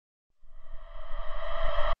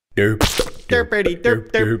Derp. Derpity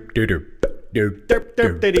derp derp derp derp derp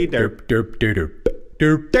derp diddy derp derp derp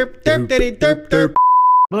derp derp derp diddy derp derp.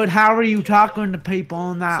 But how are you talking to people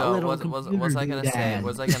on that So little what computer? was I gonna say? Dad?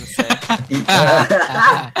 What was I gonna say?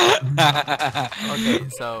 Okay,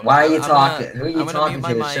 so Why are you talking? Who are you talking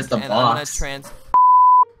to? It's just a box.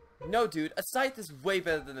 No, dude, a scythe is way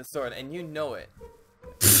better than a sword, and you know it.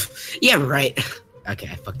 Yeah, right. Okay,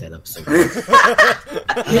 I fucked that up. So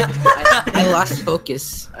I lost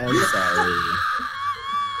focus. I'm sorry.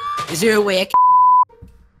 Is there a way I can...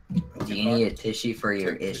 Do you need a tissue for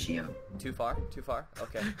your issue? Too far? Too far?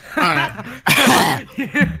 Okay.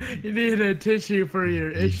 You need a tissue for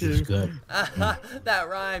your issue. Good. That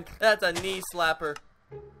rhymed. That's a knee slapper.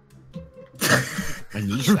 My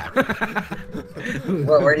knee slapper.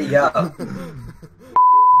 Where'd he go?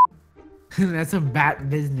 That's some bad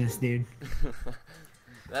business, dude.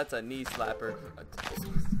 That's a knee slapper.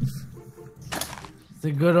 It's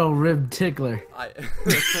a good old rib tickler.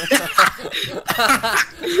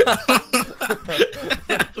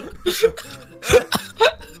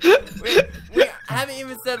 We haven't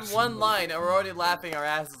even said one line, and we're already laughing our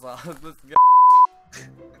asses off. Let's go.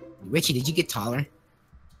 Richie, did you get taller?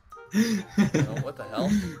 Oh, what the hell?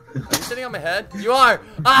 Are you sitting on my head? You are!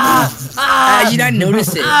 Ah! Ah! Did you not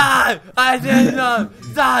notice it? Ah! I didn't know!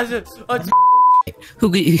 Who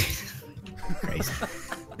could you... Christ.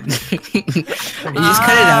 Just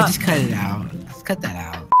cut it out, just cut it out. Just cut that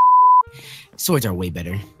out. Swords are way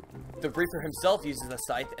better. The Reaper himself uses a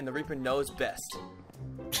scythe, and the Reaper knows best.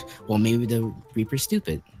 Well, maybe the Reaper's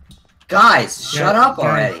stupid. Guys, shut up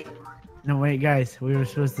already. No, wait, guys. We were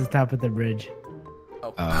supposed to stop at the bridge.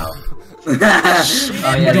 Oh. Oh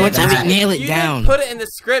yeah, What time we nail it You down? didn't put it in the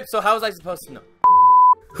script, so how was I supposed to know?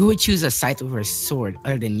 Who would choose a scythe over a sword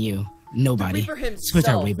other than you? Nobody. The Reaper Swords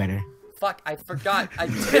are himself. way better. Fuck, I forgot. I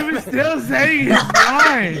He was did. still saying his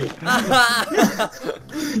line.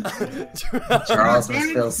 Charles was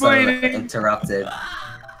still so Explaining. interrupted.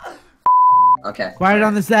 Okay. Quiet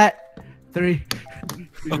on the set. 3,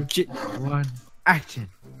 Oh, 2, shit. 1, action.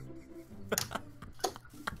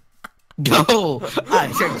 Go!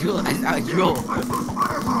 I roll.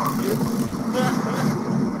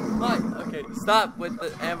 Fuck, okay, stop with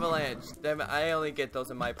the avalanche. Damn it, I only get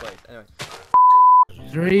those in my place. Anyway.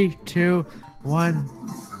 3, 2, 1.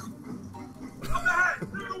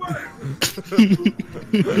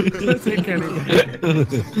 Let's take Kenny.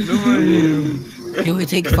 Can we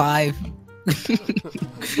take 5?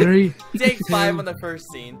 3. Take 5 on the first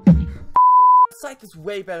scene. Scythe is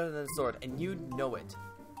way better than the sword, and you know it.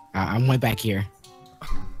 I'm way back here.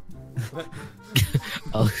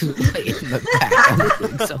 Oh, way in the back. I don't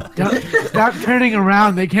think so. Stop turning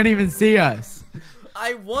around. They can't even see us.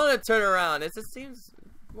 I want to turn around. It just seems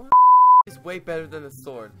is way better than the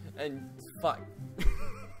sword, and fuck.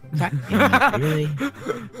 God damn it, really?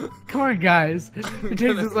 Come on, guys. It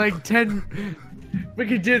takes us like 10. We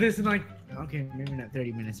could do this in like, okay, maybe not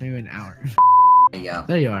 30 minutes, maybe an hour. There you go.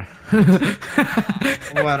 There you are.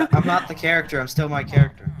 What? I'm not the character. I'm still my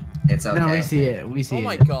character. It's okay. No, we see it. We see Oh it.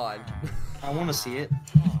 my god. I want to see it.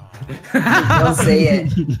 Don't say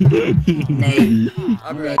it. Nate.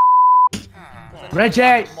 I'm ready.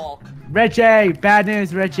 Richie! Richie! Bad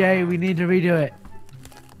news, Richie. We need to redo it.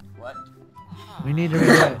 What? We need to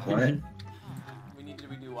redo it. What? We need to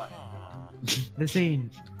redo what? The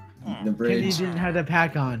scene. The Kenny bridge. didn't have the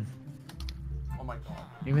pack on. Oh my god.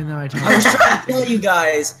 Even though I told I was trying to kill you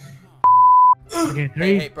guys. Okay,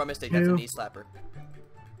 3. Hey, bro, mistake. That's a 2. knee slapper.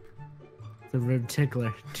 The rib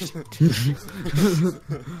tickler.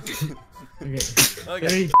 Okay.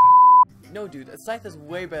 Okay. 3. No, dude, a scythe is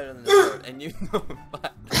way better than the sword, and you know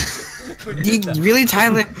what? Really,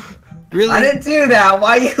 Tyler? Really? I didn't do that.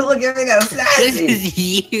 Why are you looking at me that This sassy? is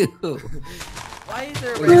you. Why is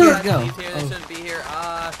there a Where'd you red go? here that shouldn't be here?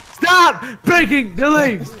 Stop breaking the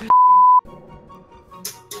leaves!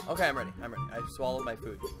 Okay, I'm ready. I'm ready. I swallowed my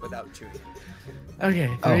food without chewing. Okay,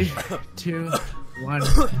 Oh. 3, 2, 1.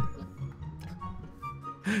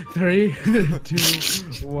 3,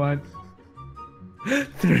 2, 1.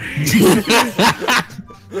 3.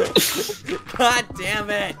 God damn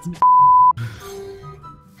it!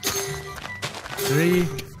 3,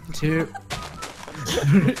 2.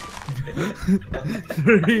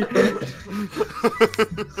 3.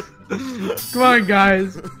 Come on,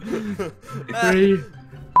 guys. 3.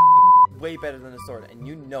 Way better than the sword, and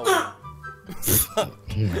you know it.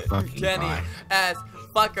 Fucking Kenny, God. ass,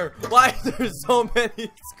 fucker. Why is there so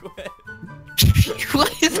many squid? Why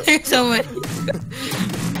is there so many?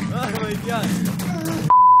 Oh my god.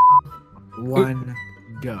 1,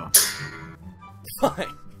 go.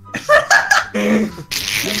 Fine.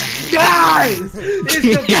 God! Guys, it's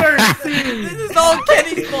the first scene. This is all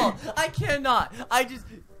Kenny's fault. I cannot. I just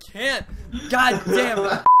can't. God damn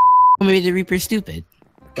it. Maybe the Reaper's stupid.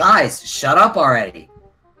 Guys, shut up already.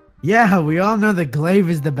 Yeah, we all know the glaive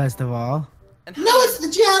is the best of all. And No, it's the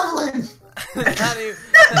javelin. how do you,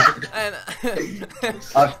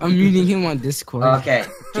 I'm muting him on Discord. Okay,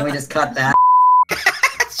 can we just cut that?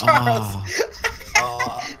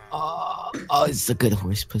 Oh, it's a good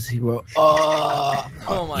horse pussy, bro. oh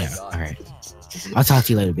my yeah, god. All right. I'll talk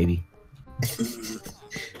to you later, baby.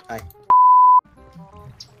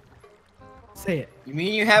 Say it. You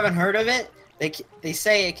mean you haven't heard of it? They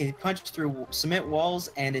say it can punch through cement walls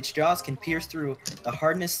and its jaws can pierce through the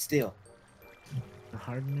hardest steel. The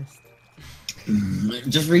hardness.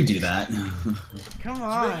 Just redo that. Come You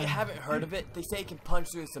on. really haven't heard of it? They say it can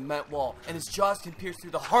punch through a cement wall, and its jaws can pierce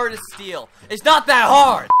through the hardest steel. It's not that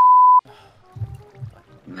hard!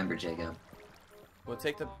 Remember, Jacob. We'll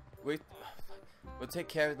take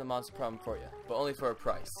care of the monster problem for you, but only for a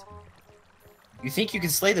price. You think you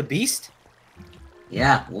can slay the beast?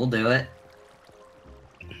 Yeah, we'll do it.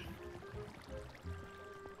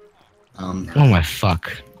 Oh my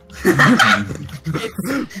fuck.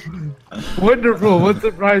 Wonderful. What's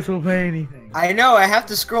the price? We'll pay anything. I know, I have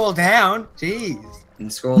to scroll down. Jeez.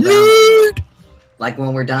 And scroll down. Like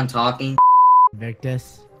when we're done talking.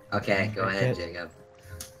 Victus. Okay, go ahead, Jacob.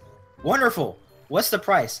 Wonderful. What's the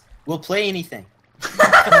price? We'll play anything.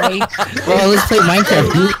 Well, let's play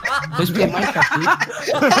Minecraft, dude. Let's play Minecraft,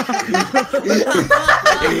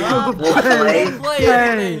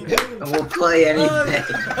 We'll play anything.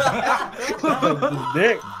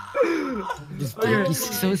 Nick. dude.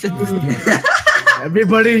 So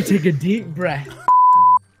Everybody take a deep breath.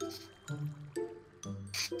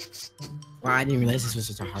 wow, I didn't realize this was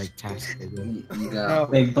such a hard task. You go.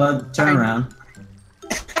 Big bud, turn around.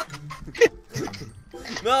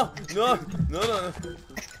 No.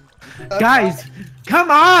 Guys,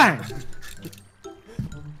 come on.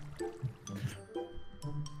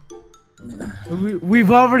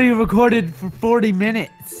 We've already recorded for 40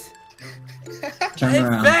 minutes. Turn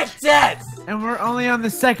around. Infected! And we're only on the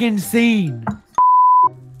second scene.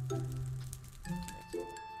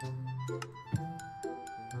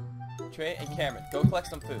 Trey and Cameron, go collect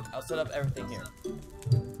some food. I'll set up everything here.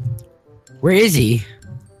 Where is he?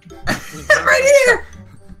 Right here!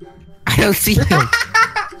 I don't see him.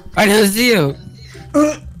 I don't see him.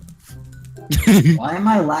 Why am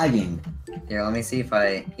I lagging? Here, let me see if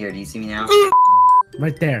I... Here, do you see me now?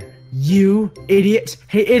 Right there. You idiot.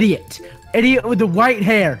 Hey, idiot. Idiot with the white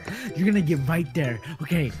hair. You're gonna get right there.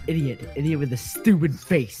 Okay, idiot. Idiot with the stupid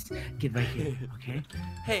face. Get right here, okay?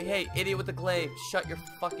 Hey, idiot with the glaive, shut your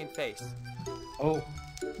fucking face. Oh.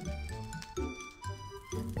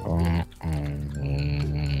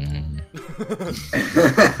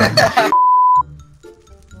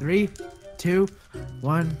 3, 2,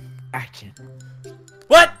 1, action.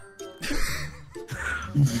 What?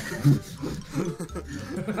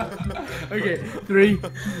 Okay, 3,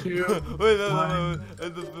 2, 1.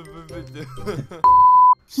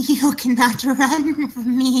 You cannot run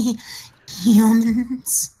from me,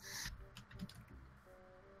 humans.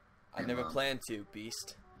 I never planned to,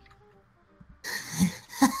 beast.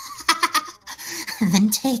 Then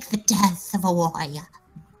take the death of a warrior.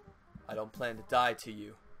 I don't plan to die to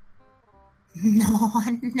you. No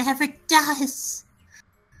one never does.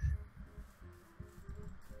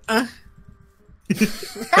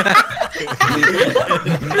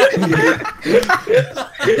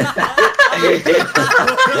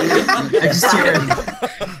 I just hear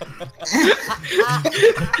him.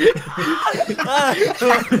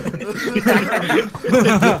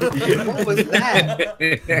 What was that?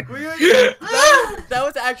 That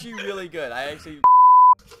was actually really good. I actually...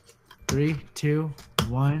 3, 2,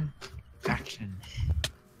 1, action.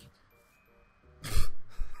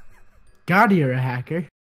 God, you're a hacker.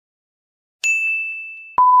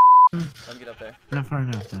 Let me get up there. Not far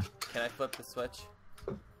enough, though. Can I flip the switch?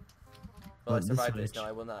 Will I Flip the survive this? switch. No,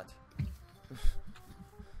 I will not.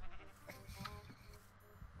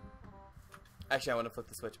 Actually, I want to flip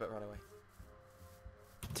the switch, but run away.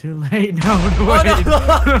 Too late. No, Oh, wait.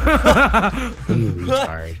 You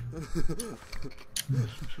retard.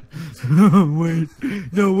 Wait.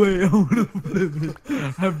 No, wait. I want to flip it.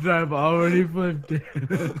 I've already flipped it.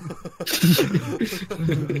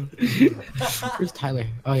 Where's Tyler?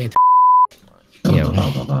 Oh yeah. Yo.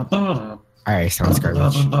 Alright, sounds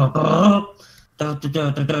garbage.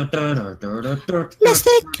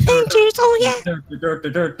 Mystic Adventures, oh yeah. Mystic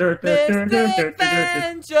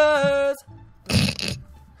Adventures!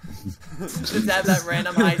 Just have that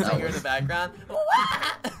random high singer in the background.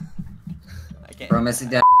 I can't. Bro, Missy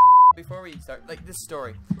Dad. before we start, like this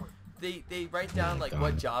story, they write down like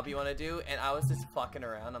what job you want to do, and I was just fucking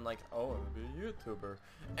around. I'm like, oh, I want to be a YouTuber,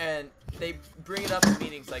 and they bring it up in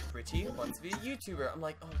meetings like Richie wants to be a YouTuber. I'm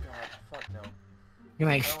like, oh god, fuck no. You're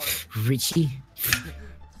like, Richie?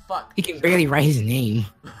 Fuck. He can barely write his name.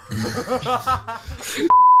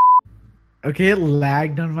 Okay, it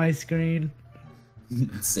lagged on my screen.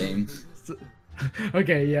 Same.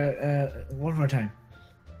 Okay, yeah, one more time.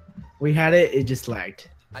 We had it, it just lagged.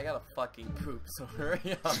 I gotta fucking poop, so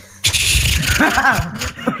hurry up.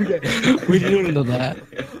 Okay. We didn't know that.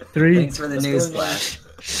 3, Thanks for the news flash.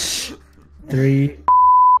 3. Can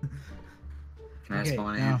I Okay,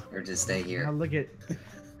 spawn now- in or just stay Now here? look at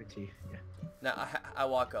Richie. Yeah. Now I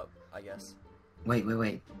walk up, I guess. Wait,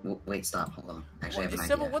 stop, hold on. Actually, I have an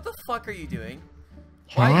Sybil, idea. what the fuck are you doing?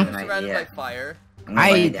 Why are Huh? you surrounded by fire? I'm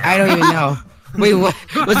gonna lay down. I don't even know. Wait, what?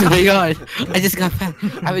 What's going on? I just got back.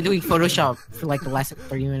 I've been doing Photoshop for like the last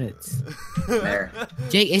 30 minutes. There.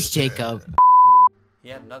 Jake is Jacob. He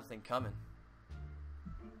had another thing coming.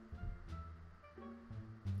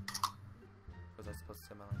 Was I supposed to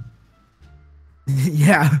say my line?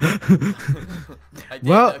 Yeah. I did,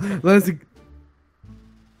 Well, okay. let's.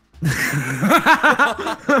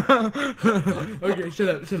 Okay, shut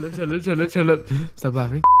up. Stop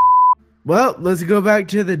laughing. Well, let's go back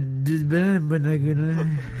to the.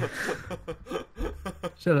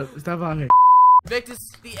 Shut up. Stop laughing. Victus,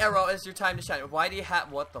 the arrow is your time to shine. Why do you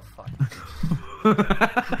have? What the fuck?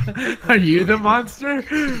 Are you the monster?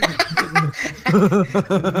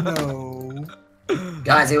 No.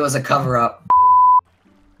 Guys, it was a cover-up.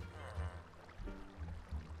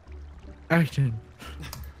 Action.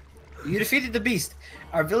 You defeated the beast.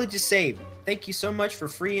 Our village is saved. Thank you so much for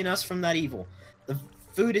freeing us from that evil. The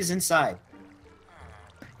food is inside.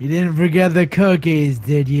 You didn't forget the cookies,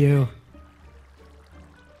 did you?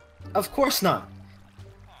 Of course not.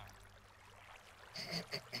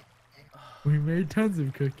 We made tons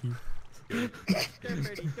of cookies.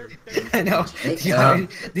 I know. Thank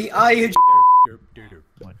The eye.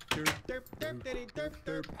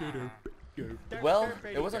 Well,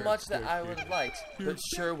 it wasn't much that I would have liked, but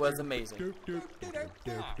sure was amazing.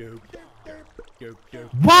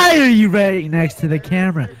 Why are you right next to the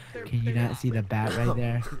camera? Can you not see the bat right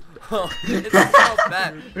there? Oh, it's so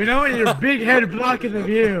bad. We know when your big head blocking the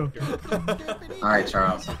view. Alright,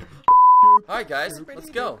 Charles. Alright, guys, let's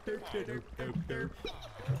go.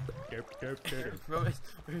 Romus,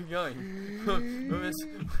 where are you going? Romus,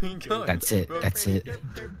 where are you going? That's it. That's it.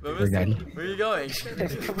 Romus, We're done. where are you going?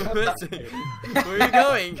 Romus, where are you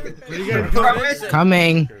going? Where you guys Romus,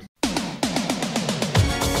 Coming.